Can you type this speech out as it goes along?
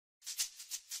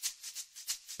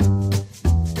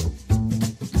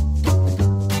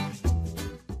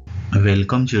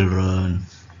Welcome children.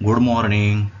 Good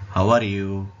morning. How are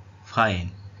you?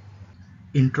 Fine.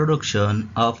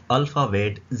 Introduction of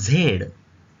alphabet Z.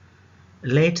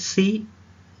 Let's see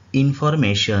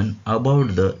information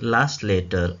about the last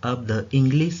letter of the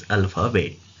English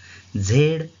alphabet.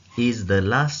 Z is the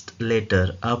last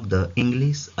letter of the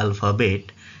English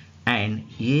alphabet and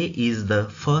A is the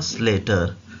first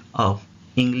letter of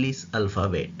English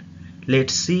alphabet.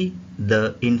 Let's see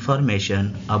the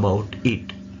information about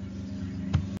it.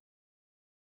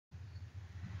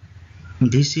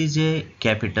 This is a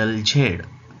capital Z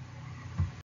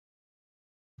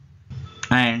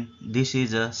and this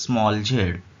is a small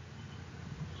z.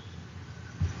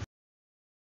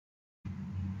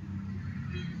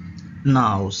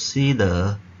 Now see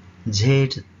the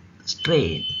Z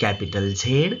straight, capital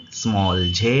Z, small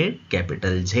z,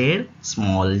 capital Z,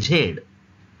 small z.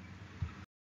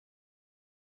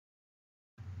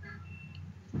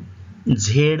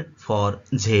 Z for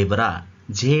zebra,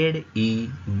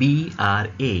 Z-E-B-R-A,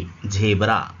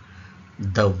 zebra.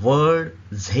 The word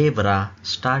zebra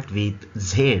start with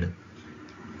Z.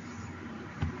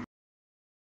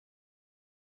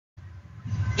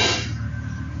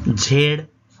 Z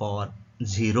for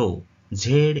zero,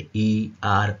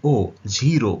 Z-E-R-O,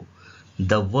 zero.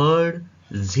 The word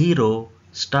zero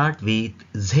start with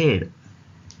Z.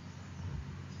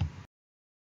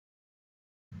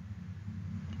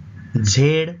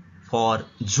 Z for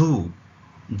zoo,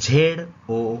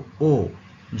 Z-O-O,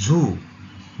 zoo.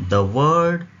 The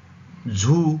word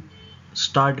zoo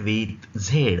start with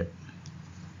Z.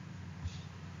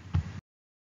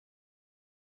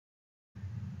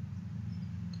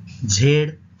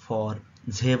 Z for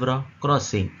zebra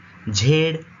crossing,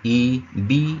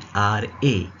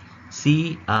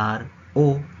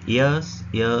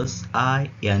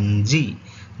 Z-E-B-R-A-C-R-O-S-S-I-N-G,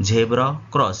 zebra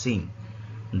crossing.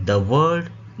 The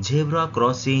word zebra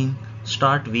crossing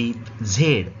start with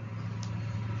Z.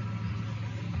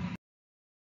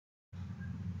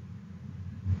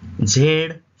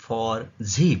 Z for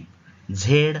zip,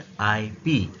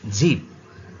 Z-I-P, zip.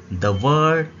 The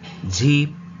word zip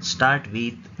start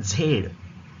with Z.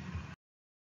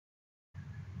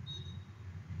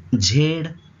 Z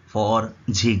for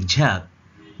zigzag,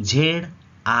 Z-I-G-Z-A-G,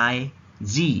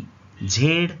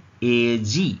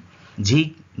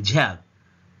 zigzag.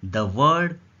 The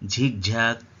word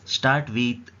zigzag start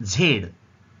with Z.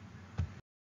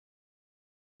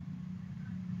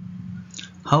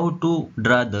 How to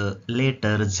draw the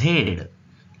letter Z?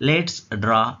 Let's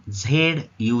draw Z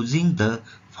using the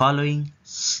following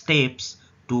steps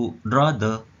to draw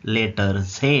the letter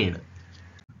Z.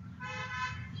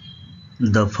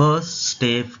 The first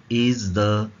step is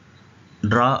the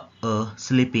draw a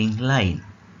sleeping line.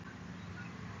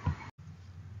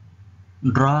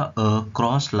 Draw a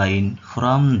cross line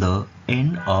from the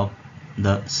end of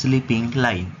the sleeping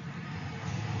line.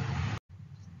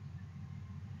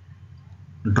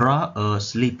 Draw a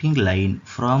sleeping line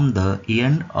from the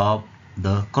end of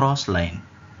the cross line.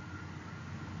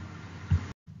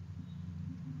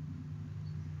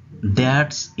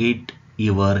 That's it.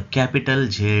 Your capital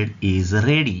Z is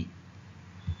ready.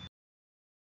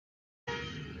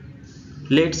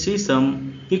 Let's see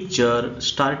some picture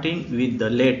starting with the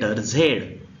letter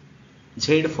Z.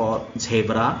 Z for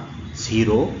zebra,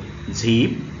 zero,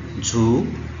 zip, zoo,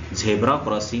 zebra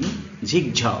crossing,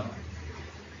 zigzag.